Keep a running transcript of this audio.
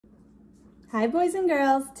Hi boys and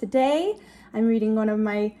girls. Today I'm reading one of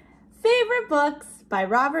my favorite books by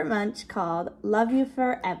Robert Munsch called Love You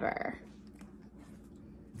Forever.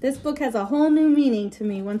 This book has a whole new meaning to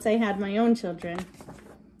me once I had my own children.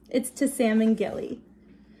 It's to Sam and Gilly.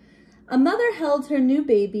 A mother held her new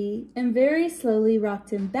baby and very slowly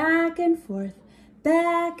rocked him back and forth,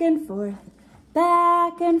 back and forth,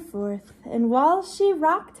 back and forth. And while she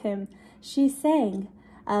rocked him, she sang,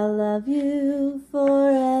 I'll love you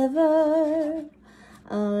forever,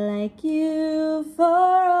 I'll like you for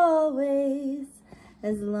always,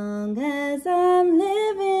 as long as I'm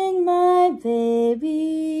living, my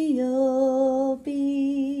baby you'll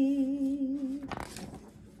be.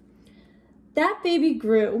 That baby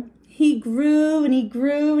grew. He grew and he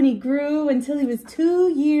grew and he grew until he was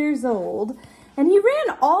 2 years old, and he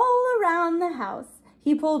ran all around the house.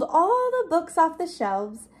 He pulled all the books off the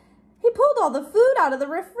shelves. He pulled all the food out of the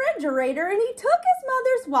refrigerator, and he took his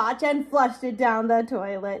mother's watch and flushed it down the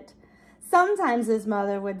toilet. Sometimes his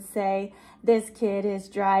mother would say, "This kid is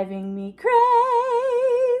driving me crazy."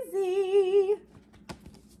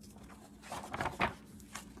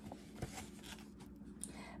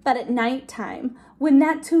 But at nighttime, when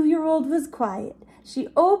that 2-year-old was quiet, she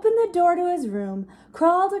opened the door to his room,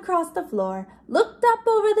 crawled across the floor, looked up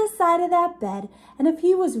over the side of that bed, and if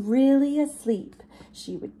he was really asleep,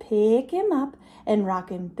 she would pick him up and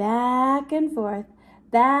rock him back and forth,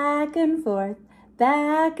 back and forth,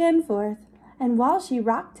 back and forth. And while she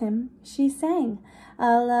rocked him, she sang,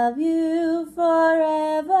 I'll love you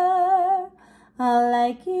forever, I'll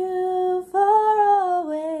like you for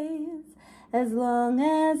always, as long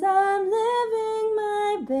as I'm living,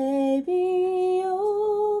 my baby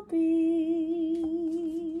you'll be.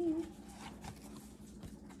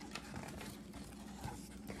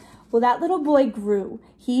 Well, that little boy grew.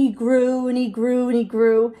 He grew and he grew and he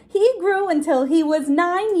grew. He grew until he was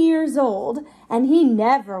 9 years old, and he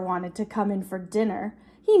never wanted to come in for dinner.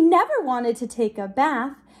 He never wanted to take a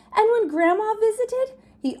bath, and when Grandma visited,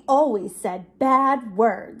 he always said bad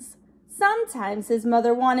words. Sometimes his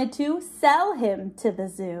mother wanted to sell him to the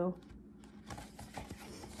zoo.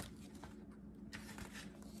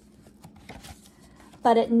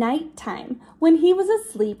 But at night time, when he was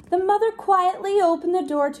asleep, the mother quietly opened the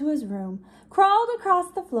door to his room, crawled across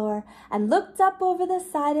the floor, and looked up over the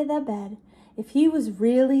side of the bed. If he was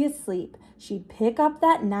really asleep, she'd pick up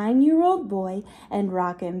that 9-year-old boy and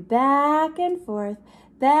rock him back and forth,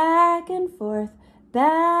 back and forth,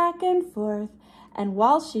 back and forth. And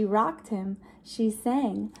while she rocked him, she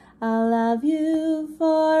sang, I'll love you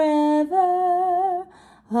forever,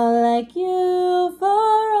 I'll like you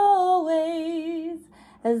for always,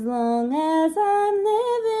 as long as I'm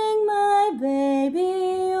living, my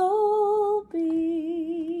baby you'll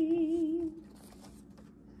be.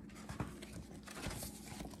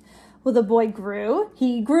 Well, the boy grew.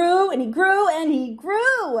 He grew and he grew and he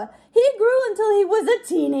grew. He grew until he was a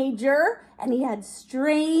teenager, and he had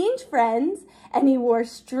strange friends, and he wore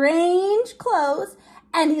strange clothes,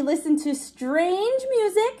 and he listened to strange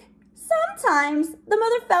music. Sometimes the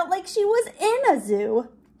mother felt like she was in a zoo.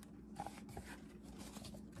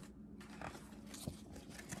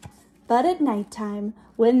 But at nighttime,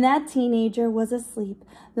 when that teenager was asleep,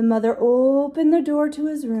 the mother opened the door to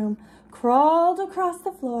his room, crawled across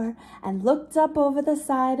the floor, and looked up over the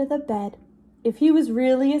side of the bed. If he was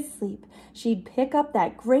really asleep, she'd pick up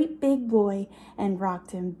that great big boy and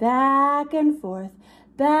rocked him back and forth,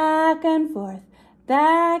 back and forth,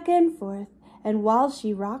 back and forth. And while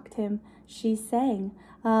she rocked him, she sang,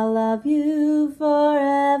 I'll love you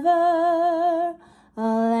forever,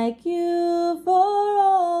 I'll like you for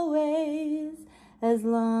always, as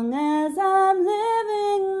long as I'm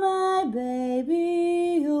living, my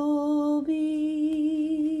baby you'll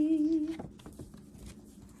be.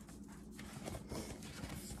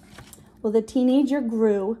 Well, the teenager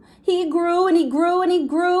grew. He grew and he grew and he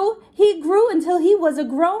grew. He grew until he was a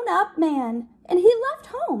grown-up man, and he left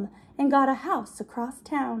home and got a house across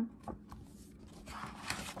town.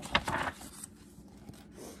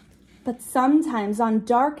 But sometimes on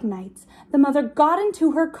dark nights, the mother got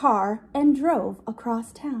into her car and drove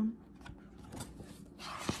across town.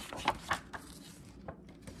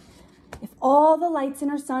 If all the lights in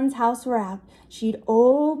her son's house were out, she'd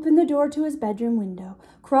open the door to his bedroom window,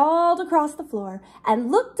 crawled across the floor, and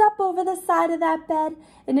looked up over the side of that bed.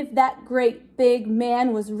 And if that great big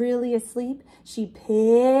man was really asleep, she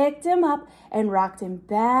picked him up and rocked him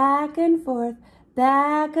back and forth,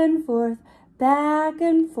 back and forth, back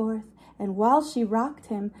and forth. And while she rocked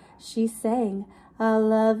him, she sang, I'll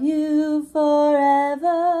love you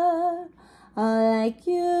forever, I'll like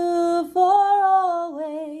you for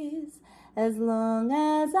always, as long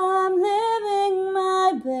as I'm living.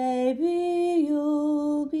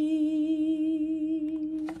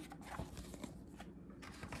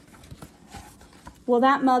 Well,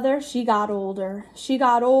 that mother, she got older. She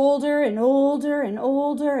got older and older and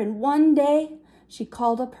older, and one day she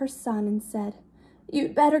called up her son and said,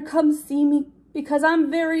 "You'd better come see me because I'm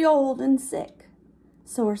very old and sick."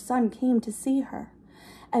 So her son came to see her,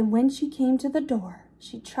 and when she came to the door,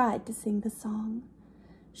 she tried to sing the song.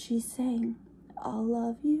 She sang, "I'll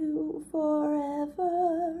love you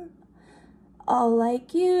forever, I'll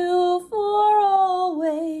like you for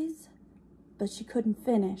always." But she couldn't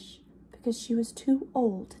finish because she was too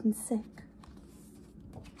old and sick.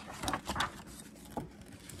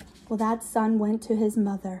 Well, that son went to his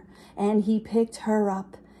mother, and he picked her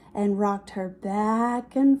up and rocked her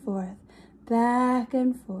back and forth, back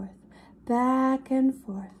and forth, back and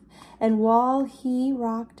forth. And while he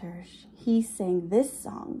rocked her, he sang this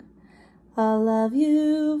song, "I'll love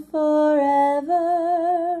you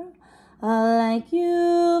forever, I'll like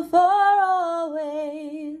you for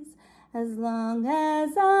always, as long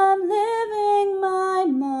as I'm living, my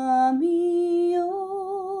mommy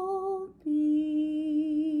you'll be."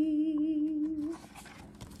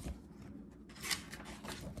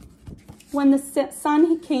 When the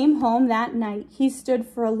son came home that night, he stood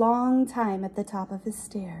for a long time at the top of his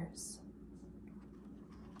stairs.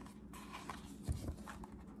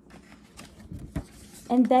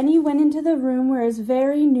 And then he went into the room where his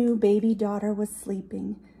very new baby daughter was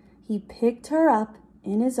sleeping. He picked her up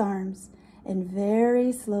in his arms and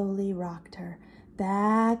very slowly rocked her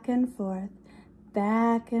back and forth,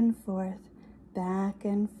 back and forth, back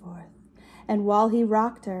and forth. And while he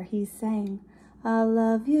rocked her, he sang, "I'll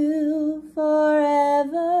love you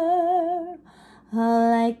forever, I'll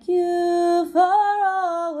like you for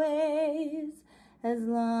always, as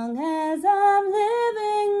long as I'm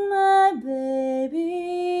living, my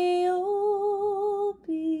baby you'll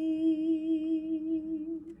be."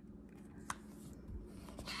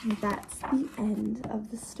 And that's the end of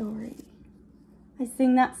the story. I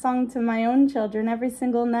sing that song to my own children every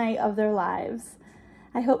single night of their lives.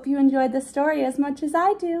 I hope you enjoyed the story as much as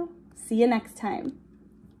I do. See you next time.